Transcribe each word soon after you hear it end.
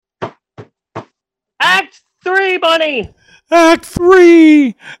3, Bunny! Act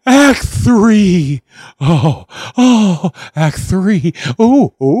 3! Act 3! Act 3.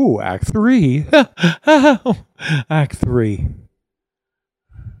 Act 3. Act 3.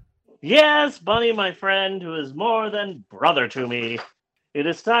 Yes, Bunny, my friend, who is more than brother to me. It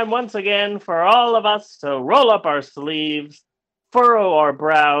is time once again for all of us to roll up our sleeves, furrow our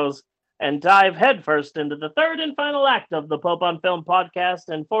brows, and dive headfirst into the third and final act of the Pope on Film podcast.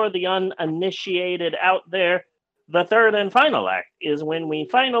 And for the uninitiated out there, the third and final act is when we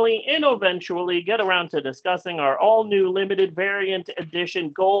finally and eventually get around to discussing our all-new limited variant edition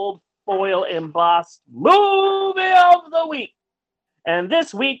gold foil embossed movie of the week. And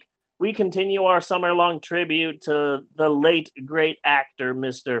this week, we continue our summer-long tribute to the late, great actor,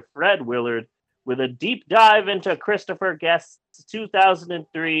 Mr. Fred Willard, with a deep dive into Christopher Guest's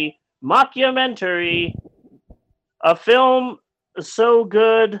 2003 mockumentary, a film so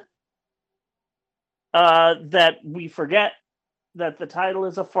good that we forget that the title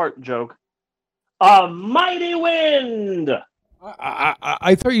is a fart joke. A Mighty Wind!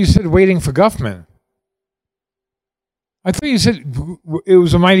 I thought you said Waiting for Guffman. I thought you said it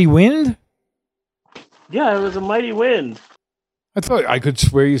was A Mighty Wind? Yeah, it was A Mighty Wind. I could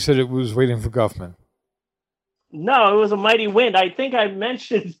swear you said it was Waiting for Guffman. No, it was A Mighty Wind. I think I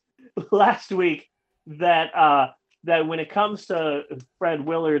mentioned last week that that when it comes to Fred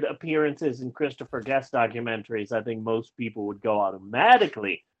Willard appearances in Christopher Guest documentaries, I think most people would go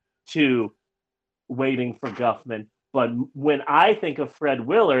automatically to Waiting for Guffman. But when I think of Fred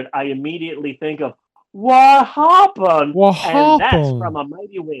Willard, I immediately think of What Happened? And that's from A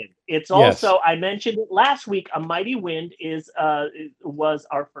Mighty Wind. It's also, I mentioned it last week, A Mighty Wind was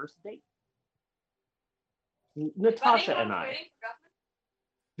our first date. Natasha and I.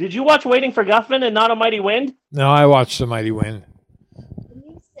 Did you watch Waiting for Guffman and not A Mighty Wind? No, I watched A Mighty Wind.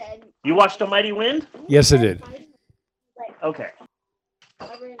 You watched A Mighty Wind? Yes, I did. Okay.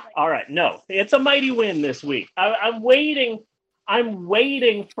 All right. No, it's A Mighty Wind this week. I'm waiting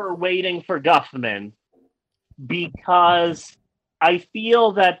for Waiting for Guffman because I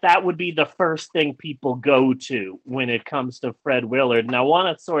feel that would be the first thing people go to when it comes to Fred Willard. And I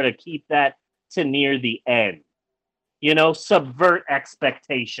want to sort of keep that to near the end. You know, subvert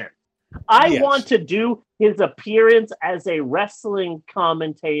expectations. I want to do his appearance as a wrestling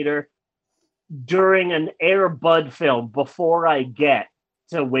commentator during an Air Bud film before I get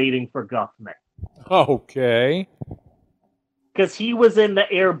to Waiting for Guffman. Okay. Because he was in the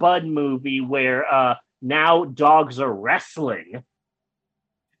Air Bud movie where now dogs are wrestling.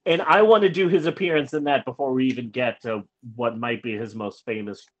 And I want to do his appearance in that before we even get to what might be his most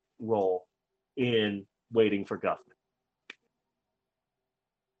famous role in Waiting for Guffman.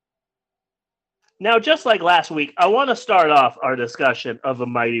 Now, just like last week, I want to start off our discussion of A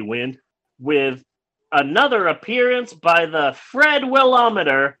Mighty Wind with another appearance by the Fred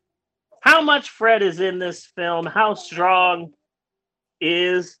Willometer. How much Fred is in this film? How strong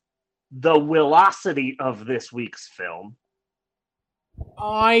is the willosity of this week's film?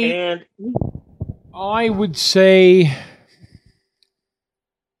 I would say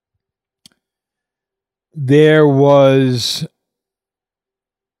there was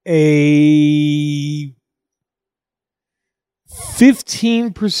a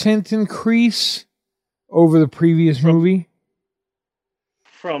 15% increase over the previous movie.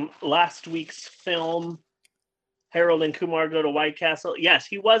 From last week's film, Harold and Kumar Go to White Castle. Yes,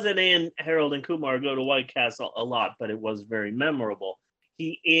 he wasn't in Harold and Kumar Go to White Castle a lot, but it was very memorable.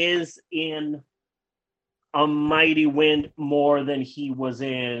 He is in A Mighty Wind more than he was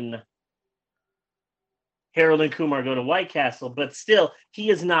in Harold and Kumar Go to White Castle, but still, he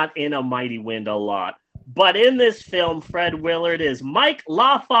is not in A Mighty Wind a lot. But in this film, Fred Willard is Mike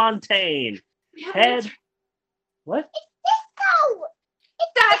LaFontaine. What?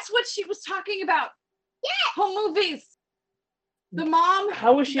 That's what she was talking about. Yeah. Home movies. The mom.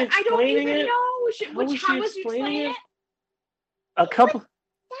 How was she explaining it? I don't even know. How was she explaining it? A couple.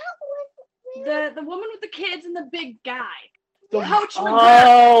 The woman with the kids and the big guy. Coach McGrath.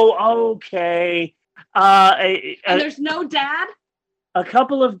 Oh, okay. And there's no dad? A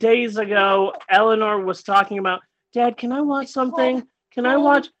couple of days ago, Eleanor was talking about, Dad, can I watch something? Can I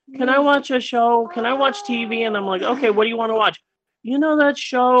watch a show? Can I watch TV? And I'm like, okay, what do you want to watch? You know that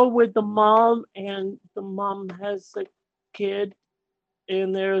show with the mom and the mom has a kid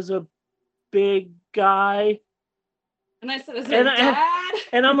and there's a big guy? And I said, is there dad?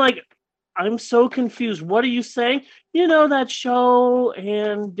 And I'm like, I'm so confused. What are you saying? You know that show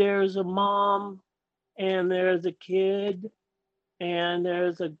and there's a mom and there's a kid and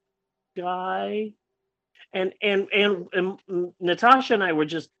there's a guy. And Natasha and I were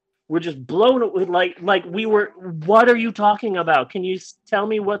were just blown away. Like we were. What are you talking about? Can you tell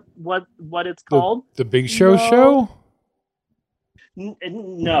me what it's called? The Big Show No. show?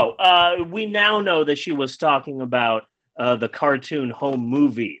 No. We now know that she was talking about the cartoon home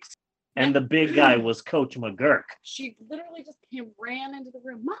movies, and the big guy was Coach McGurk. She literally just ran into the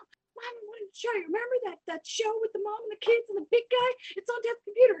room. Mom, I wanted to show you. Remember that show with the mom and the kids and the big guy? It's on Dad's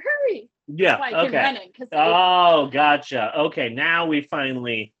computer. Hurry! Yeah. That's why I came running. Oh, gotcha. Okay, now we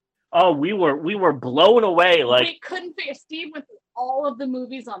finally. Oh, we were blown away. Like we couldn't figure. Steve went through all of the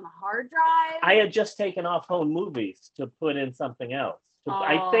movies on the hard drive. I had just taken off home movies to put in something else.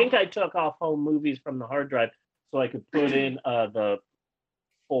 I think I took off home movies from the hard drive so I could put in the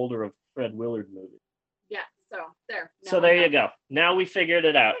folder of Fred Willard movies. Yeah. So there. So there you go. Now we figured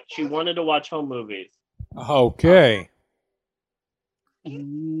it out. She wanted to watch home movies. Okay.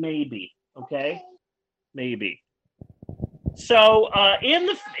 Maybe. Okay. Maybe. So in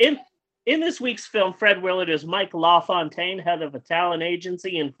this week's film, Fred Willard is Mike LaFontaine, head of a talent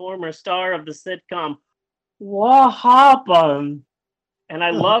agency and former star of the sitcom What Happened? And I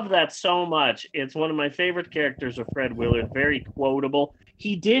love that so much. It's one of my favorite characters of Fred Willard. Very quotable.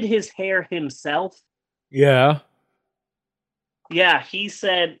 He did his hair himself. Yeah. Yeah, he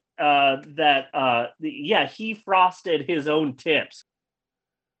said he frosted his own tips.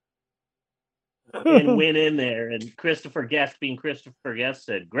 And went in there, and Christopher Guest, being Christopher Guest,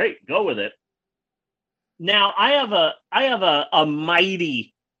 said, "Great, go with it." Now, I have a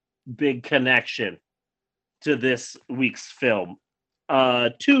mighty big connection to this week's film.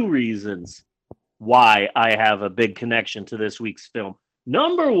 2 reasons why I have a big connection to this week's film.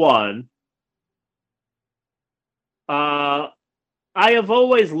 Number 1, I have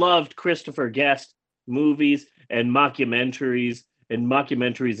always loved Christopher Guest movies and mockumentaries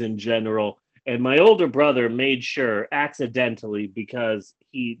in general. And my older brother made sure, accidentally, because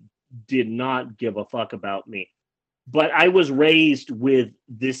he did not give a fuck about me. But I was raised with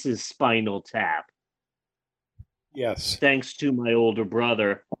This Is Spinal Tap. Yes. Thanks to my older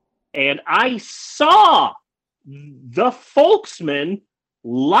brother. And I saw the Folksmen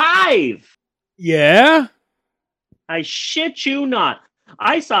live. Yeah? I shit you not.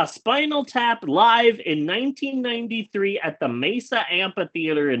 I saw Spinal Tap live in 1993 at the Mesa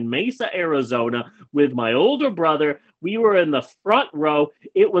Amphitheater in Mesa, Arizona, with my older brother. We were in the front row.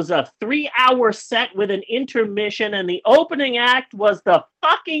 It was a 3-hour set with an intermission, and the opening act was the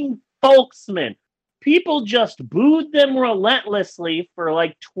fucking Folksmen. People just booed them relentlessly for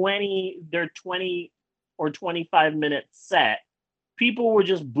like 20 or 25-minute set. People were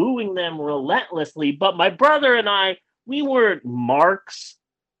just booing them relentlessly, but my brother and I, we weren't marks.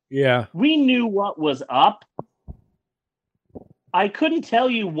 Yeah. We knew what was up. I couldn't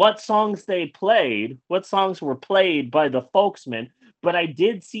tell you what songs they played, what songs were played by the Folksmen, but I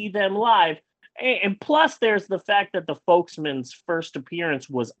did see them live. And plus, there's the fact that the Folksmen's first appearance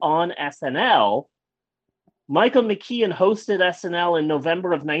was on SNL. Michael McKean hosted SNL in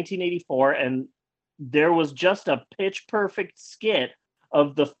November of 1984, and there was just a pitch-perfect skit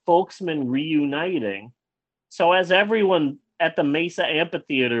of the Folksmen reuniting. So as everyone at the Mesa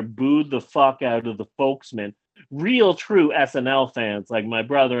Amphitheater booed the fuck out of the Folksmen, real true SNL fans like my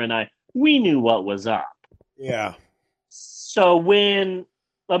brother and I, we knew what was up. Yeah. So when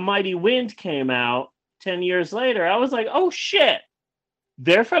A Mighty Wind came out 10 years later, I was like, oh shit,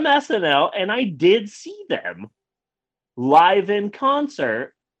 they're from SNL, and I did see them live in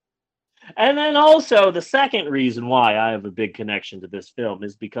concert. And then also the second reason why I have a big connection to this film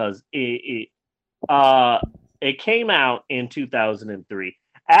is because it came out in 2003.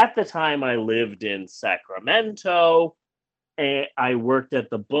 At the time, I lived in Sacramento, and I worked at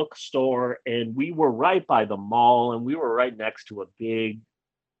the bookstore, and we were right by the mall, and we were right next to a big,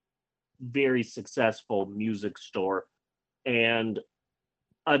 very successful music store. And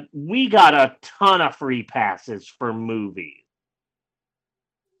we got a ton of free passes for movies.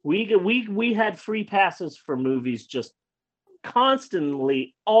 We had free passes for movies just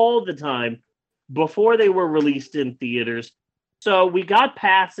constantly, all the time, before they were released in theaters. So we got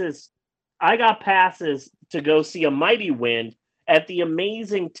passes. I got passes to go see A Mighty Wind at the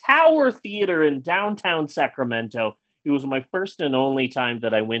amazing Tower Theater in downtown Sacramento. It was my first and only time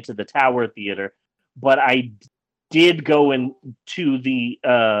that I went to the Tower Theater, but I did go into the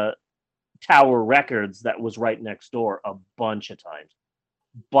Tower Records that was right next door a bunch of times.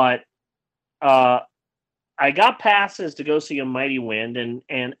 But I got passes to go see A Mighty Wind,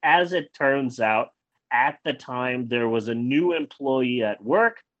 and as it turns out, at the time, there was a new employee at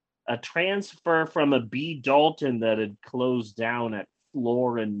work, a transfer from a B. Dalton that had closed down at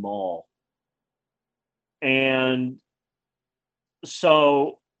Florin Mall. And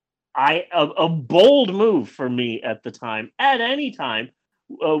so a bold move for me at the time. At any time,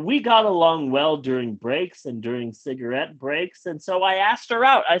 we got along well during breaks and during cigarette breaks, and so I asked her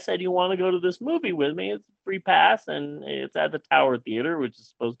out. I said, "You want to go to this movie with me? It's a free pass, and it's at the Tower Theater, which is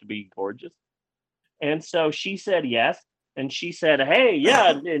supposed to be gorgeous." And so she said yes. And she said, "Hey,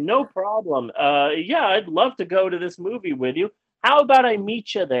 yeah, no problem. Yeah, I'd love to go to this movie with you. How about I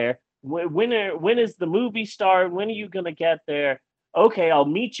meet you there? When is the movie start? When are you going to get there? Okay, I'll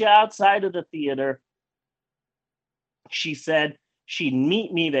meet you outside of the theater." She said she'd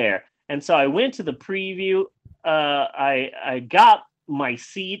meet me there. And so I went to the preview. I got my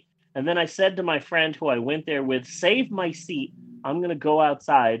seat. And then I said to my friend who I went there with, "Save my seat. I'm going to go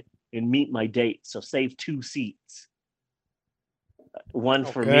outside and meet my date. So save 2 seats, one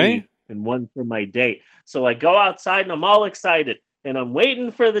for me and one for my date." So I go outside and I'm all excited and I'm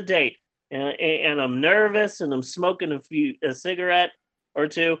waiting for the date and I'm nervous and I'm smoking a cigarette or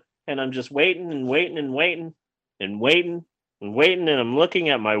two and I'm just waiting and waiting and waiting and waiting and waiting and I'm looking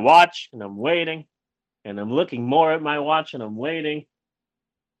at my watch and I'm waiting and I'm looking more at my watch and I'm waiting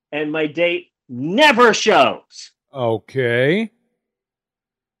and my date never shows. Okay.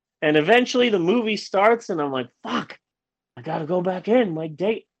 And eventually the movie starts and I'm like, fuck, I got to go back in. My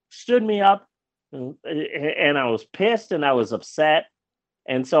date stood me up and I was pissed and I was upset.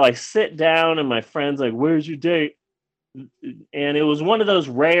 And so I sit down and my friend's like, "Where's your date?" And it was one of those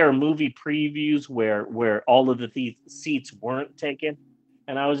rare movie previews where all of the seats weren't taken.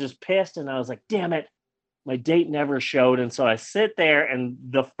 And I was just pissed and I was like, "Damn it, my date never showed." And so I sit there and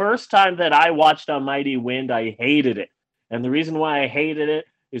the first time that I watched A Mighty Wind, I hated it. And the reason why I hated it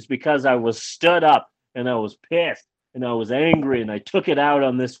is because I was stood up and I was pissed and I was angry and I took it out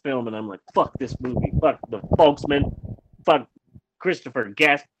on this film and I'm like, fuck this movie, fuck The Folksman, fuck Christopher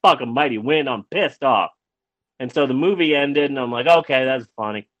Guest, fuck A Mighty Wind, I'm pissed off. And so the movie ended and I'm like, okay, that's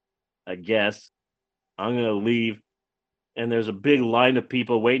funny, I guess. I'm going to leave. And there's a big line of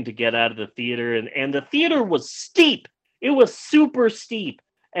people waiting to get out of the theater. And the theater was steep. It was super steep.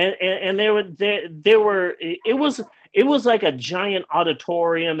 And it was like a giant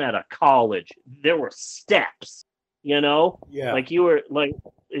auditorium at a college. There were steps, Yeah. like you were like,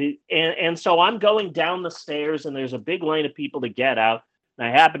 and so I'm going down the stairs and there's a big line of people to get out. And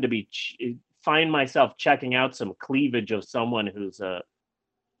I happen to find myself checking out some cleavage of someone who's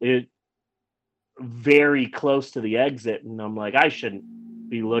very close to the exit. And I'm like, I shouldn't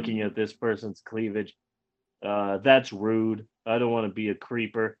be looking at this person's cleavage. That's rude. I don't want to be a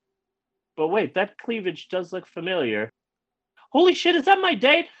creeper. But wait, that cleavage does look familiar. Holy shit, is that my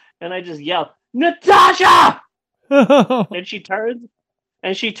date? And I just yell, "Natasha!" And she turns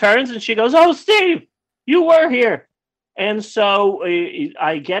and she goes, "Oh, Steve, you were here." And so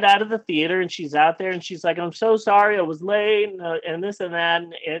I get out of the theater and she's out there and she's like, "I'm so sorry, I was late," and this and that.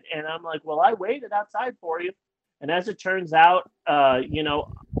 And I'm like, "Well, I waited outside for you." And as it turns out, I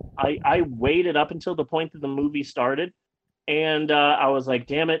waited up until the point that the movie started. And I was like,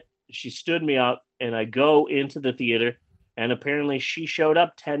 damn it. She stood me up and I go into the theater. And apparently she showed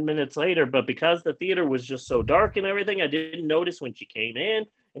up 10 minutes later. But because the theater was just so dark and everything, I didn't notice when she came in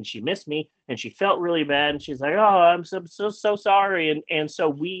and she missed me and she felt really bad. And she's like, "Oh, I'm so sorry." I'm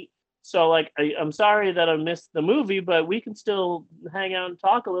sorry that I missed the movie, but we can still hang out and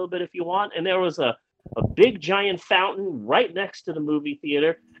talk a little bit if you want. And there was a big giant fountain right next to the movie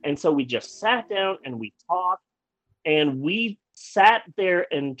theater. And so we just sat down and we talked and we sat there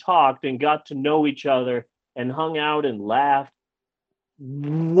and talked and got to know each other and hung out and laughed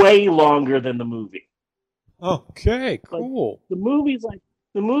way longer than the movie. Okay, cool. Like, the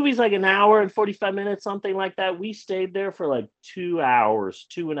movie's like an hour and 45 minutes, something like that. We stayed there for like 2 hours,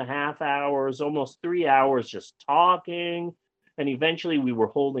 2.5 hours, almost 3 hours just talking. And eventually we were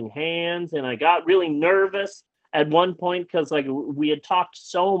holding hands and I got really nervous at one point because like we had talked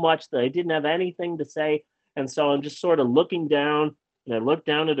so much that I didn't have anything to say. And so I'm just sort of looking down and I look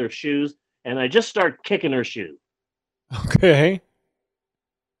down at her shoes and I just start kicking her shoe. Okay.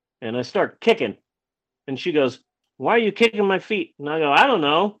 And I start kicking. And she goes, "Why are you kicking my feet?" And I go, "I don't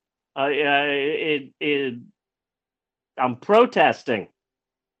know. I'm protesting."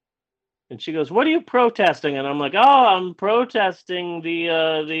 And she goes, "What are you protesting?" And I'm like, "Oh, I'm protesting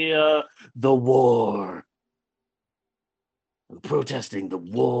the war. I'm protesting the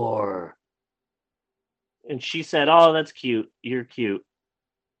war." And she said, "Oh, that's cute. You're cute."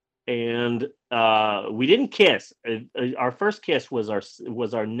 And we didn't kiss. Our first kiss was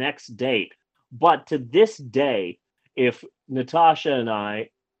our next date. But to this day, if Natasha and I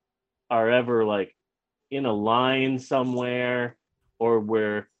are ever like in a line somewhere,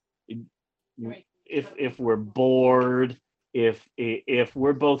 or if we're bored, if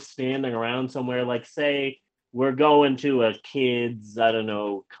we're both standing around somewhere, like say we're going to a kid's, I don't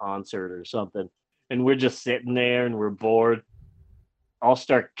know, concert or something, and we're just sitting there and we're bored, I'll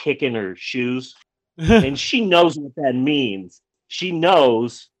start kicking her shoes. And she knows what that means. She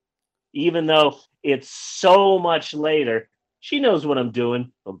knows, even though it's so much later, she knows what I'm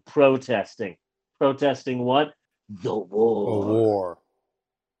doing. I'm protesting. Protesting what? The A war. war.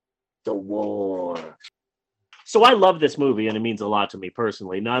 The war. So I love this movie, and it means a lot to me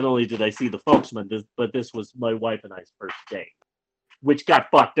personally. Not only did I see The Folksman, but this was my wife and I's first date, which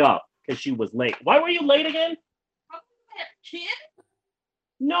got fucked up because she was late. Why were you late again? Kid?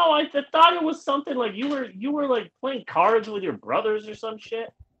 No, I thought it was something like you were like playing cards with your brothers or some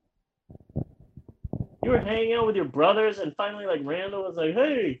shit. You were hanging out with your brothers, and finally, like Randall was like,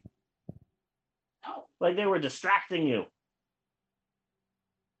 "Hey," No. like they were distracting you.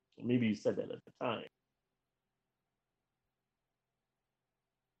 Maybe you said that at the time.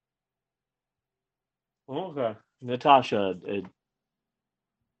 Okay, Natasha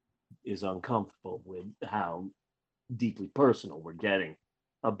is uncomfortable with how deeply personal we're getting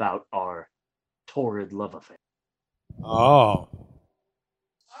about our torrid love affair. Oh.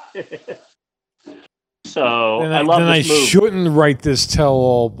 So Then I love then this I movie. shouldn't write this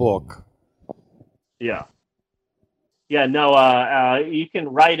tell-all book. Yeah. Yeah, no, you can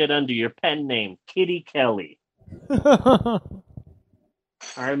write it under your pen name, Kitty Kelly. I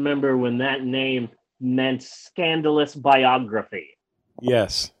remember when that name meant scandalous biography.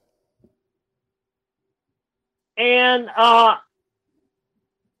 Yes. And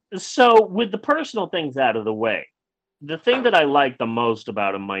so with the personal things out of the way, the thing that I like the most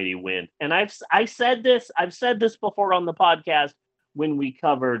about A Mighty Wind, and I've said this before on the podcast when we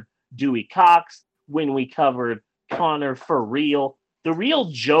covered Dewey Cox, when we covered Connor for Real. The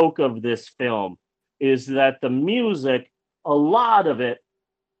real joke of this film is that the music, a lot of it,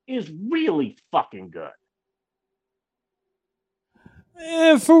 is really fucking good.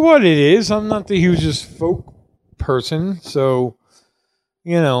 For what it is, I'm not the hugest folk person, so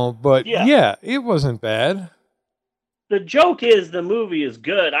but yeah, it wasn't bad. The joke is the movie is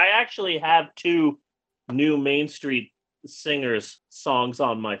good. I actually have 2 new Main Street Singers songs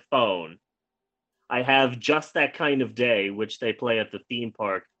on my phone. I have Just That Kind of Day, which they play at the theme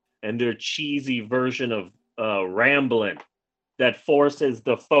park, and their cheesy version of Ramblin' that forces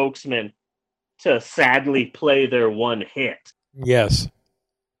the folksmen to sadly play their one hit. Yes.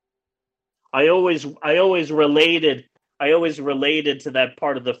 I always related to that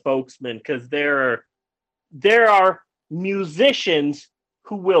part of the folksmen because there are musicians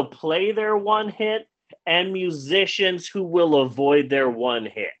who will play their one hit and musicians who will avoid their one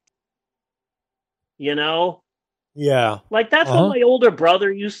hit. You know? Yeah. Like that's what my older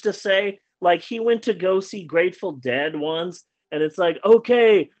brother used to say. Like he went to go see Grateful Dead once, and it's like,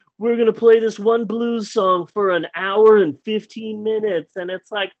 okay, we're gonna play this one blues song for an hour and 15 minutes, and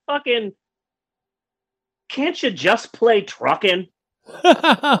it's like, fucking, can't you just play Truckin'?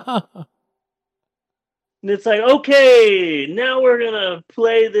 And it's like, okay, now we're gonna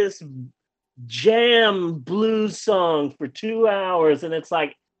play this jam blues song for 2 hours, and it's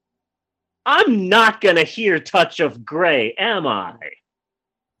like, I'm not gonna hear Touch of Grey, am I?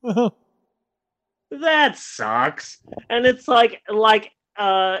 That sucks. And it's like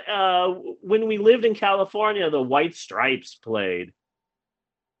when we lived in California, the White Stripes played.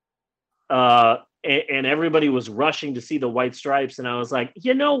 And everybody was rushing to see the White Stripes, and I was like,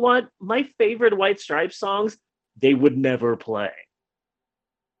 you know what? My favorite White Stripes songs, they would never play.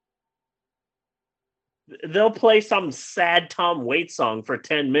 They'll play some sad Tom Waits song for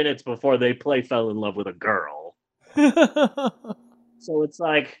 10 minutes before they play Fell in Love with a Girl. So it's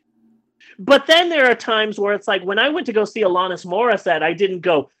like, but then there are times where it's like, when I went to go see Alanis Morissette, I didn't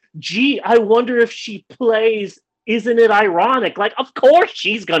go, gee, I wonder if she plays Isn't It Ironic? Like, of course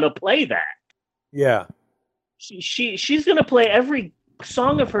she's going to play that. Yeah. She's going to play every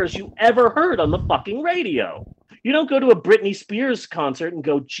song of hers you ever heard on the fucking radio. You don't go to a Britney Spears concert and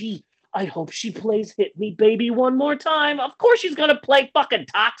go, gee, I hope she plays Hit Me Baby one more time. Of course she's going to play fucking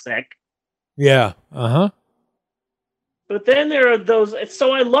Toxic. Yeah. But then there are those,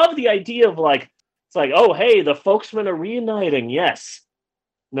 so I love the idea of like, it's like, oh, hey, the folksmen are reuniting. Yes.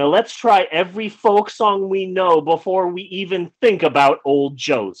 Now let's try every folk song we know before we even think about Old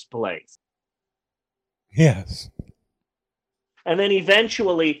Joe's Place. Yes. And then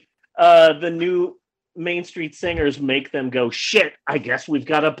eventually, the new Main Street Singers make them go, shit, I guess we've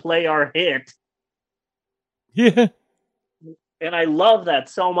got to play our hit. Yeah. And I love that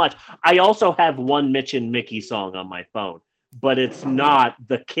so much. I also have one Mitch and Mickey song on my phone, but it's not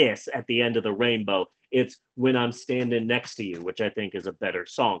The Kiss at the End of the Rainbow. It's When I'm Standing Next to You, which I think is a better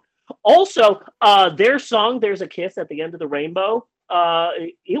song. Also, their song, There's a Kiss at the End of the Rainbow,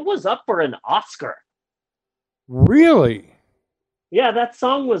 it was up for an Oscar. Really? Yeah, that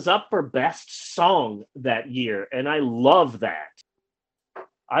song was up for Best Song that year, and I love that.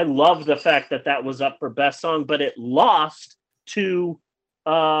 I love the fact that that was up for Best Song, but it lost to,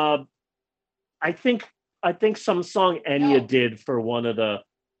 I think some song Enya did for one of the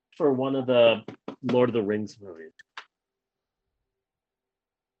Lord of the Rings movies.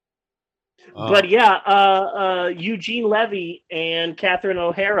 But yeah, Eugene Levy and Catherine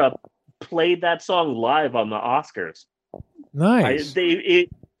O'Hara played that song live on the Oscars. Nice.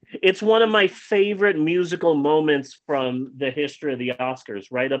 It's one of my favorite musical moments from the history of the Oscars,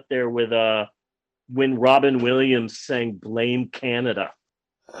 right up there with when Robin Williams sang "Blame Canada."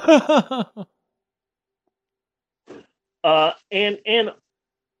 And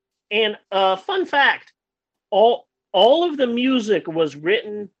fun fact, all of the music was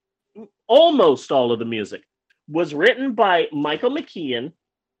written, almost all of the music was written by Michael McKean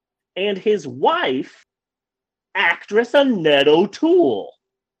and his wife, actress Annette O'Toole,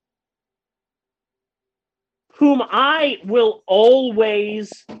 whom I will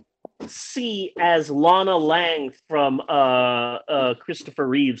always see as Lana Lang from Christopher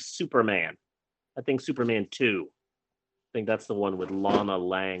Reeve's Superman. I think Superman 2. I think that's the one with Lana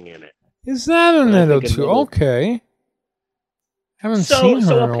Lang in it. Is that Annette O'Toole? Okay. Haven't seen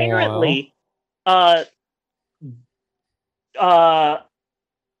her in apparently, a while.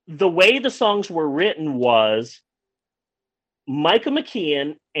 The way the songs were written was Michael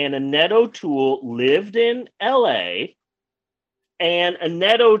McKean and Annette O'Toole lived in LA, and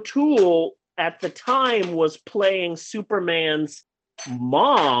Annette O'Toole at the time was playing Superman's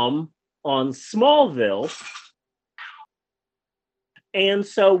mom on Smallville. And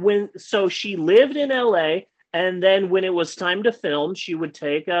so she lived in LA, and then when it was time to film, she would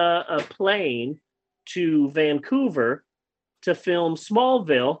take a plane to Vancouver to film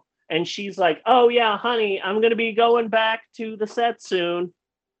Smallville. And she's like, "Oh yeah, honey, I'm going to be going back to the set soon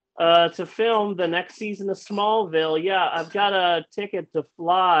to film the next season of Smallville. Yeah, I've got a ticket to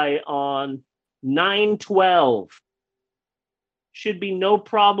fly on 9/12. Should be no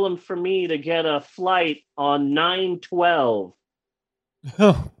problem for me to get a flight on 9/12."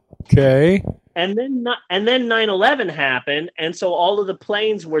 Okay. And then 9/11 happened, and so all of the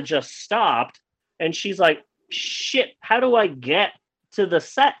planes were just stopped. And she's like, "Shit, how do I get to the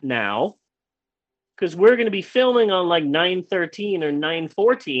set now? Because we're going to be filming on like 9/13 or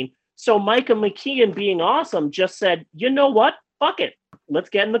 9/14." So Micah McKean, being awesome, just said, "You know what? Fuck it. Let's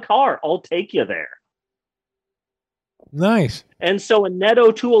get in the car. I'll take you there." Nice. And so Annette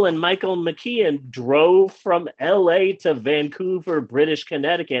O'Toole and Michael McKean drove from LA to Vancouver, British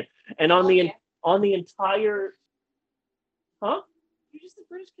Connecticut. And on the entire, huh? You just said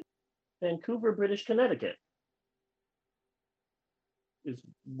British Vancouver, British Connecticut is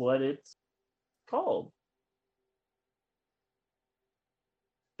what it's called.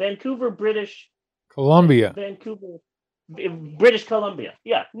 Vancouver, British Columbia. Vancouver, British Columbia.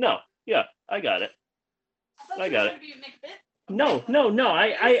 Yeah, no, yeah, I got it. I got it. No.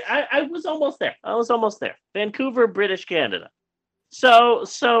 I was almost there. Vancouver, British Canada. So,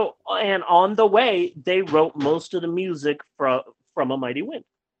 and on the way, they wrote most of the music from A Mighty Wind.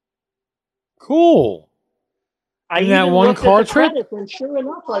 Cool. I that even one looked car at the trip? credits, and sure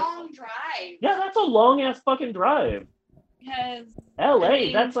enough, like, long drive. yeah, that's a long ass fucking drive. Because LA, I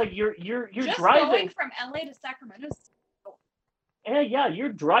mean, that's like you're just driving going from LA to Sacramento. Yeah,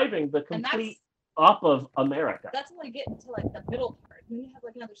 you're driving the complete up of America. That's when I get into like the middle part. And then you have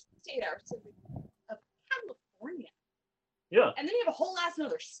like another 6 hours to of California. Yeah. And then you have a whole ass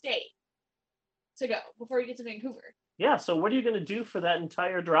another state to go before you get to Vancouver. Yeah, so what are you going to do for that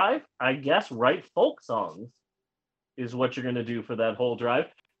entire drive? I guess write folk songs is what you're going to do for that whole drive.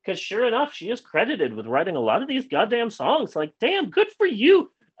 Because sure enough, she is credited with writing a lot of these goddamn songs. Like, damn, good for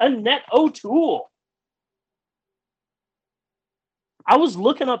you, Annette O'Toole. I was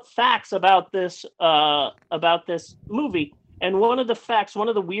looking up facts about this movie, and one of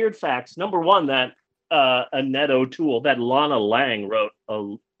the weird facts, number one, that Annette O'Toole, that Lana Lang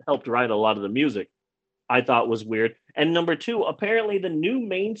helped write a lot of the music, I thought was weird. And number two, apparently the new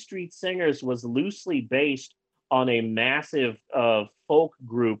Main Street Singers was loosely based on a massive folk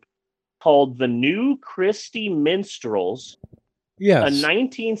group called the New Christie Minstrels, yes, a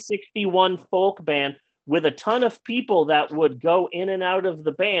 1961 folk band with a ton of people that would go in and out of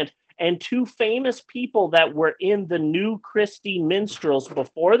the band. And two famous people that were in the New Christie Minstrels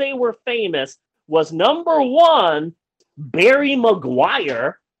before they were famous was number one, Barry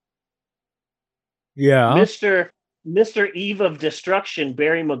Maguire, Yeah. Mr. Eve of Destruction,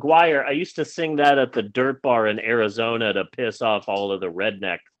 Barry Maguire. I used to sing that at the Dirt Bar in Arizona to piss off all of the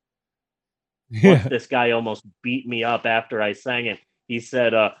rednecks. Once Yeah. this guy almost beat me up after I sang it. He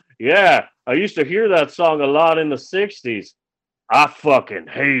said, yeah, I used to hear that song a lot in the 60s. I fucking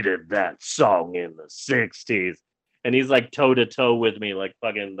hated that song in the 60s. And he's like toe to toe with me, like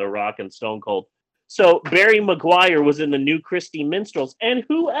fucking The Rock and Stone Cold. So Barry Maguire was in the New Christie Minstrels. And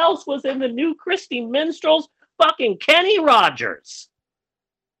who else was in the New Christie Minstrels? Fucking Kenny Rogers.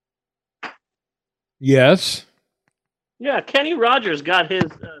 Yes. Yeah, Kenny Rogers got his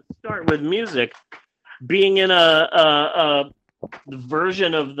start with music being in a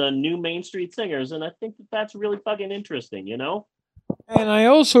version of the new Main Street Singers. And I think that's really fucking interesting, you know? And I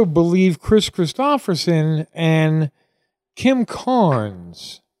also believe Chris Christopherson and Kim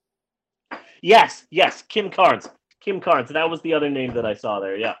Carnes. Yes, Kim Carnes. Kim Carnes. That was the other name that I saw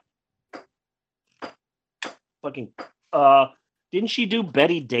there. Yeah. Fucking. Didn't she do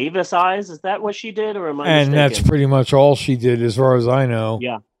Betty Davis eyes? Is that what she did, or am I mistaken? And that's pretty much all she did, as far as I know.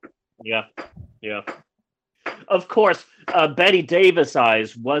 Yeah. Of course, Betty Davis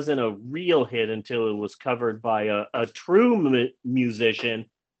eyes wasn't a real hit until it was covered by a true musician,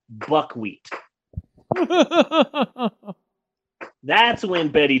 Buckwheat. That's when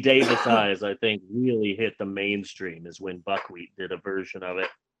Betty Davis eyes, I think, really hit the mainstream, is when Buckwheat did a version of it.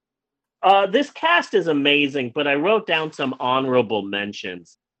 This cast is amazing, but I wrote down some honorable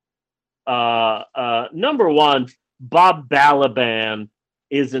mentions. Number one, Bob Balaban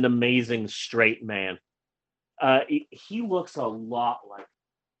is an amazing straight man. He looks a lot like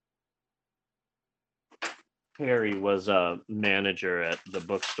Perry was a manager at the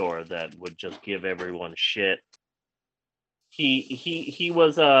bookstore that would just give everyone shit. He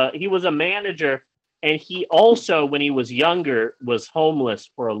was a manager. And he also, when he was younger, was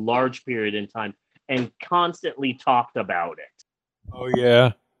homeless for a large period in time and constantly talked about it. Oh,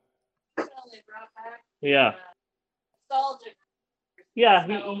 yeah. Yeah. Yeah,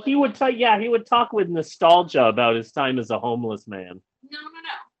 he would talk with nostalgia about his time as a homeless man. No.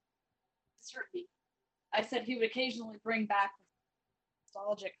 I said he would occasionally bring back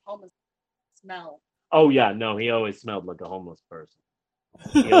nostalgic homeless smell. Oh, yeah, no, he always smelled like a homeless person.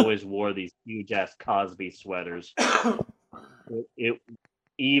 He always wore these huge ass Cosby sweaters.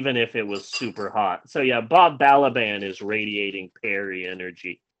 Even if it was super hot. So yeah, Bob Balaban is radiating Perry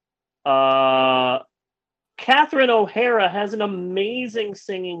energy. Catherine O'Hara has an amazing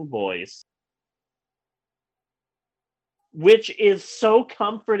singing voice, which is so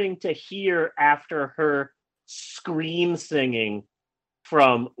comforting to hear after her scream singing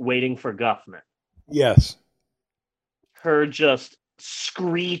from Waiting for Guffman. Yes. Her just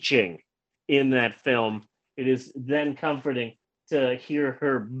screeching in that film. It is then comforting to hear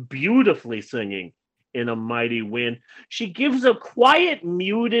her beautifully singing in A Mighty Wind. She gives a quiet,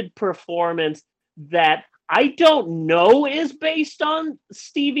 muted performance that I don't know is based on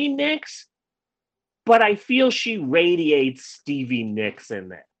Stevie Nicks, but I feel she radiates Stevie Nicks in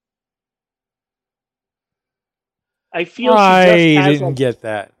that. I feel she just didn't get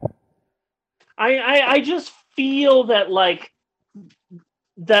that. I just feel that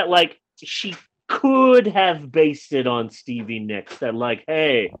she could have based it on Stevie Nicks. That like,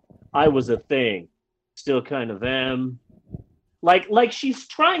 hey, I was a thing, still kind of am. Like she's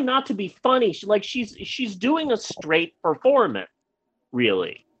trying not to be funny. She's doing a straight performance,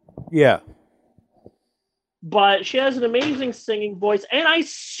 really. Yeah. But she has an amazing singing voice, and I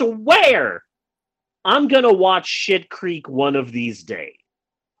swear, I'm gonna watch Shit Creek one of these days.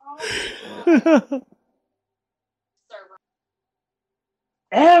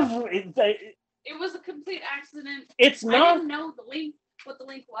 It was a complete accident. It's not. I didn't know what the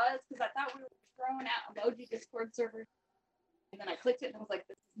link was, because I thought we were throwing out emoji Discord server, and then I clicked it and I was like,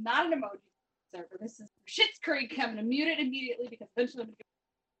 "This is not an emoji server. This is Schitt's Creek." I'm gonna mute it immediately because eventually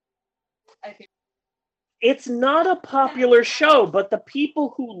I think it's not a popular show, but the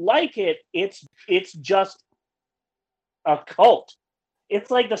people who like it, it's just a cult. It's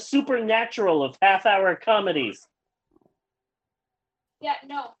like the Supernatural of half-hour comedies. Yeah,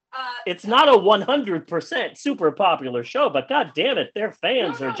 no. It's not a 100% super popular show, but god damn it, their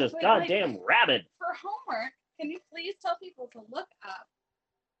fans are just goddamn rabid. For homework, can you please tell people to look up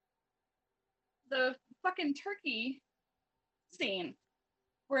the fucking turkey scene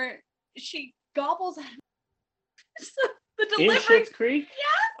where she gobbles the delivery. In Schitt's Creek?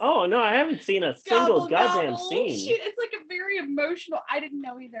 Yeah. Oh no, I haven't seen a single goddamn scene. It's like a very emotional. I didn't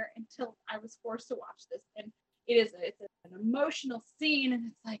know either until I was forced to watch this, and it's an emotional scene, and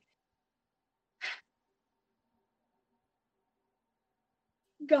it's like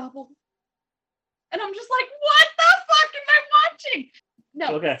gobble, And I'm just like, what the fuck am I watching? No,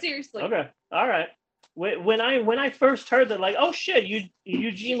 Okay. seriously. Okay. All right. When I first heard that, like, oh shit,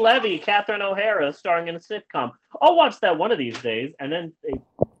 Eugene Levy, Catherine O'Hara starring in a sitcom, I'll watch that one of these days. And then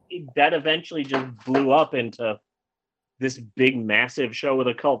that eventually just blew up into this big, massive show with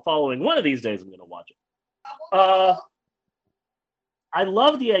a cult following. One of these days, I'm gonna watch it. I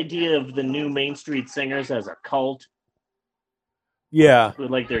love the idea of the new Main Street Singers as a cult. Yeah.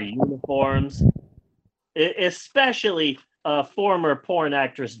 With like their uniforms, especially former porn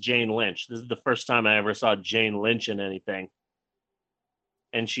actress Jane Lynch. This is the first time I ever saw Jane Lynch in anything,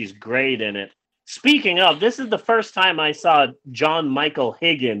 and she's great in it. Speaking of, this is the first time I saw John Michael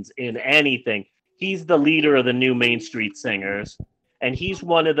Higgins in anything. He's the leader of the new Main Street Singers, and he's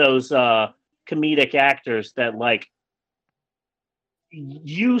one of those comedic actors that, like,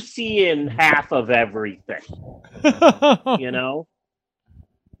 you see in half of everything, you know?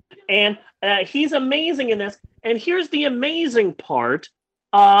 And he's amazing in this. And here's the amazing part.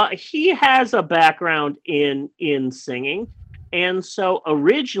 He has a background in singing. And so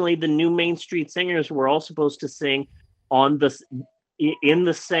originally the new Main Street Singers were all supposed to sing in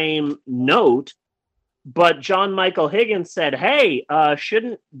the same note. But John Michael Higgins said, hey,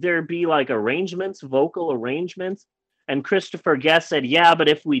 shouldn't there be like vocal arrangements? And Christopher Guest said, yeah, but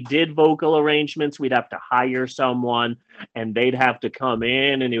if we did vocal arrangements, we'd have to hire someone and they'd have to come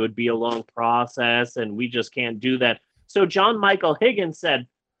in and it would be a long process and we just can't do that. So John Michael Higgins said,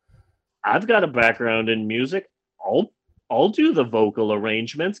 I've got a background in music. I'll do the vocal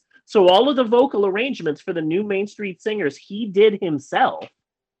arrangements. So all of the vocal arrangements for the new Main Street Singers, he did himself.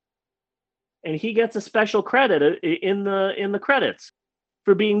 And he gets a special credit in the credits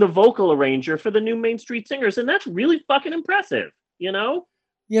for being the vocal arranger for the new Main Street Singers. And that's really fucking impressive, you know?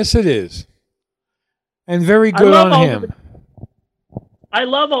 Yes, it is. And very good on him. I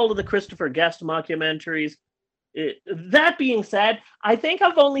love all of the Christopher Guest mockumentaries. That being said, I think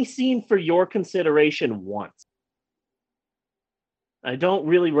I've only seen For Your Consideration once. I don't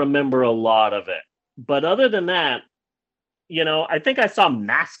really remember a lot of it. But other than that, you know, I think I saw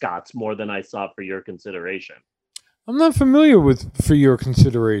Mascots more than I saw For Your Consideration. I'm not familiar with For Your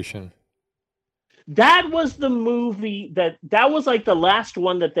Consideration. That was the movie that was like the last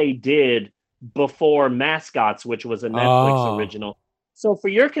one that they did before Mascots, which was a Netflix original. So For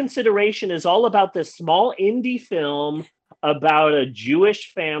Your Consideration is all about this small indie film about a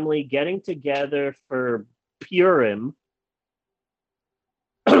Jewish family getting together for Purim.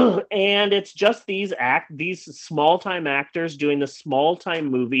 And it's just these small-time actors doing the small-time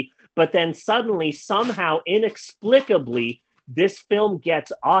movie. But then suddenly, somehow, inexplicably, this film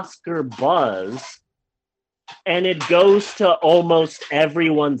gets Oscar buzz, and it goes to almost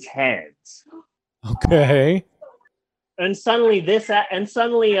everyone's heads. Okay. And suddenly,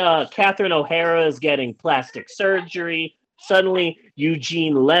 Catherine O'Hara is getting plastic surgery. Suddenly,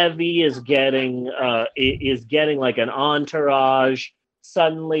 Eugene Levy is getting like an entourage.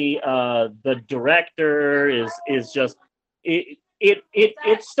 Suddenly, the director is just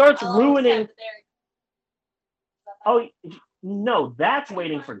it starts ruining. Oh no, that's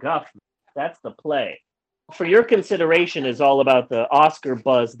Waiting for Guffman. That's the play. For Your Consideration is all about the Oscar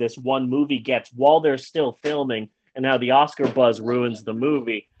buzz this one movie gets while they're still filming, and how the Oscar buzz ruins the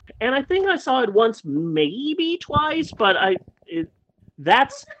movie. And I think I saw it once, maybe twice, but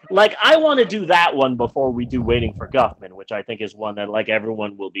that's like, I want to do that one before we do Waiting for Guffman, which I think is one that like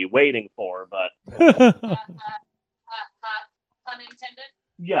everyone will be waiting for. But pun intended.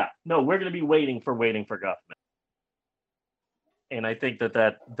 Yeah, no, we're going to be waiting for Guffman, and I think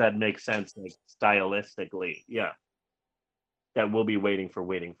that makes sense, like, stylistically. Yeah, that we'll be waiting for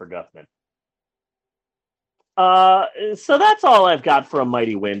Guffman. So that's all I've got for A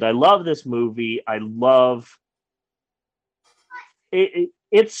Mighty Wind. I love this movie. I love it.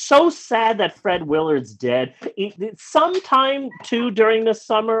 It's so sad that Fred Willard's dead. Sometime too during the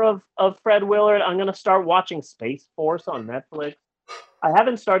summer of Fred Willard, I'm gonna start watching Space Force on Netflix. I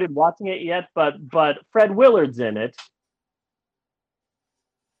haven't started watching it yet, but Fred Willard's in it.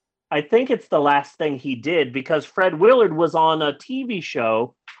 I think it's the last thing he did, because Fred Willard was on a TV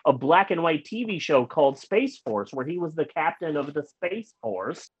show, a black and white TV show called Space Force, where he was the captain of the Space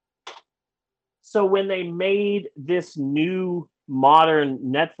Force. So when they made this new modern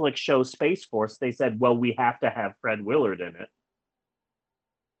Netflix show, Space Force, they said, well, we have to have Fred Willard in it.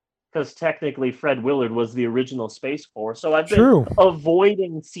 Because technically Fred Willard was the original Space Force. So I've been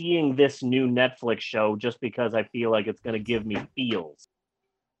avoiding seeing this new Netflix show just because I feel like it's going to give me feels.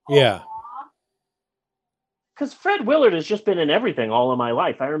 Yeah. Because Fred Willard has just been in everything all of my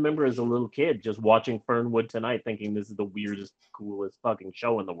life. I remember as a little kid just watching Fernwood Tonight thinking this is the weirdest, coolest fucking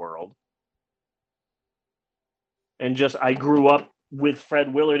show in the world. and just I grew up with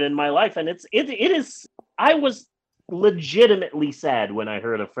Fred Willard in my life, and it is. I was legitimately sad when I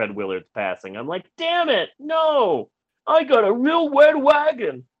heard of Fred Willard's passing. I'm like, damn it, no, I got a real wet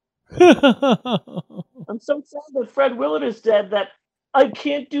wagon. I'm so sad that Fred Willard is dead that I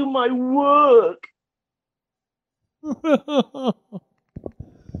can't do my work.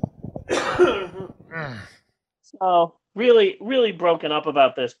 So really, really broken up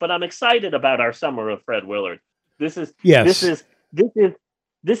about this, but I'm excited about our summer of Fred Willard. This is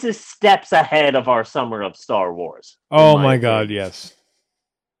steps ahead of our summer of Star Wars. Oh my God, yes.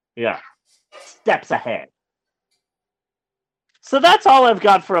 Yeah. Steps ahead. So that's all I've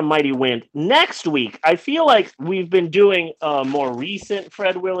got for A Mighty Wind. Next week, I feel like we've been doing more recent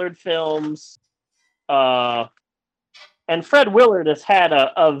Fred Willard films. And Fred Willard has had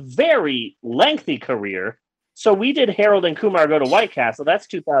a very lengthy career. So we did Harold and Kumar Go to White Castle. That's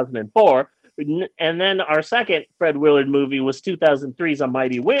 2004. And then our second Fred Willard movie was 2003's A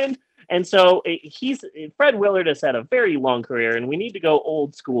Mighty Wind. And so Fred Willard has had a very long career, and we need to go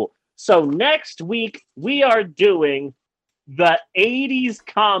old school. So next week, we are doing the 80s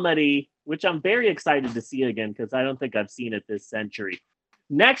comedy, which I'm very excited to see again because I don't think I've seen it this century.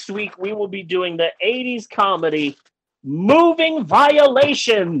 Next week, we will be doing the 80s comedy Moving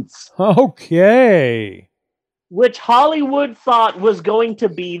Violations. Okay. Which Hollywood thought was going to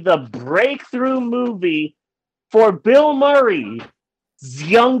be the breakthrough movie for Bill Murray's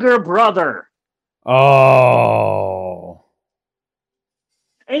younger brother. Oh.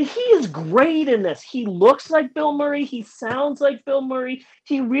 And he is great in this. He looks like Bill Murray. He sounds like Bill Murray.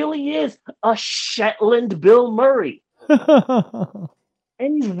 He really is a Shetland Bill Murray. And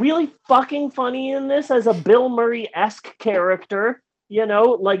he's really fucking funny in this as a Bill Murray-esque character. You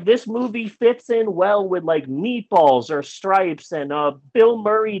know, like this movie fits in well with like Meatballs or Stripes and Bill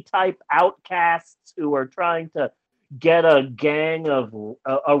Murray type outcasts who are trying to get a gang of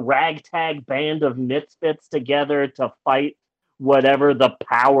a ragtag band of misfits together to fight whatever the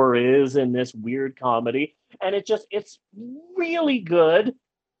power is in this weird comedy. And it's really good,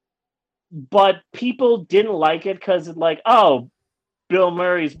 but people didn't like it because it's like, oh, Bill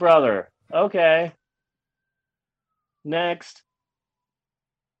Murray's brother. Okay. Next.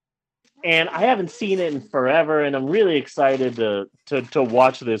 And I haven't seen it in forever, and I'm really excited to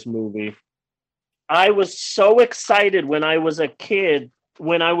watch this movie. I was so excited when I was a kid,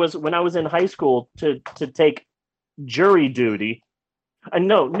 when I was in high school to take jury duty.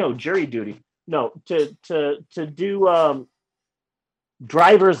 Jury duty. No, to do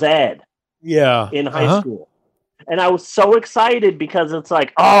driver's ed. Yeah. In high school. And I was so excited because it's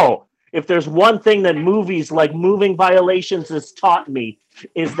like, oh, if there's one thing that movies like Moving Violations has taught me,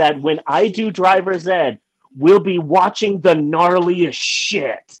 is that when I do driver's ed, we'll be watching the gnarliest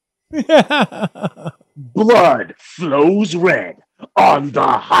shit. Blood flows red on the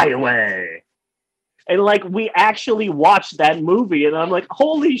highway. And like we actually watched that movie, and I'm like,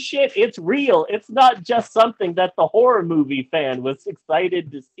 holy shit, it's real. It's not just something that the horror movie fan was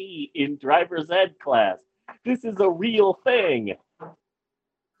excited to see in driver's ed class. This is a real thing.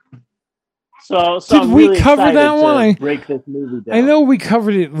 So did I'm we really cover that one? Break this movie down. I know we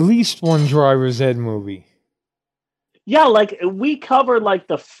covered at least one driver's ed movie. Yeah, like we covered like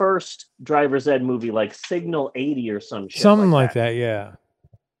the first driver's ed movie, like Signal 80 or some shit. Something like that, yeah.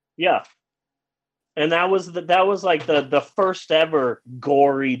 Yeah. And that was like the first ever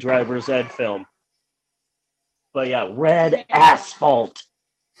gory driver's ed film. But yeah, Red Asphalt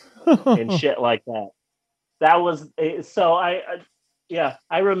and shit like that. That was so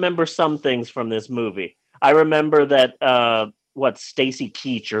I remember some things from this movie. I remember that Stacy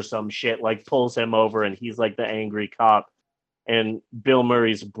Keach or some shit like pulls him over and he's like the angry cop, and Bill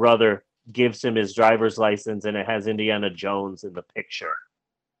Murray's brother gives him his driver's license and it has Indiana Jones in the picture.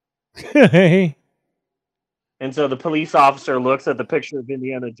 And so the police officer looks at the picture of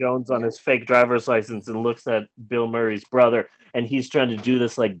Indiana Jones on his fake driver's license and looks at Bill Murray's brother, and he's trying to do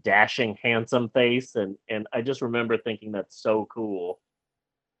this like dashing, handsome face. And I just remember thinking that's so cool.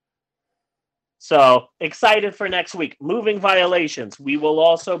 So excited for next week. Moving Violations. We will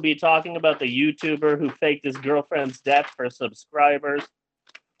also be talking about the YouTuber who faked his girlfriend's death for subscribers.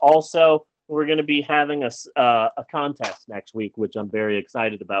 Also, we're going to be having a contest next week, which I'm very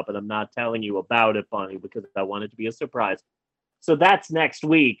excited about, but I'm not telling you about it, Bonnie, because I want it to be a surprise. So that's next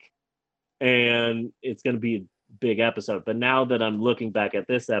week, and it's going to be a big episode. But now that I'm looking back at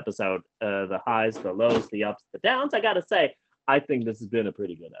this episode, the highs, the lows, the ups, the downs, I got to say, I think this has been a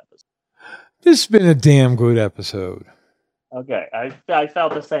pretty good episode. This has been a damn good episode. Okay, I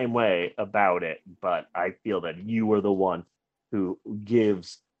felt the same way about it, but I feel that you were the one who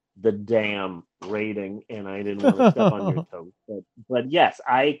gives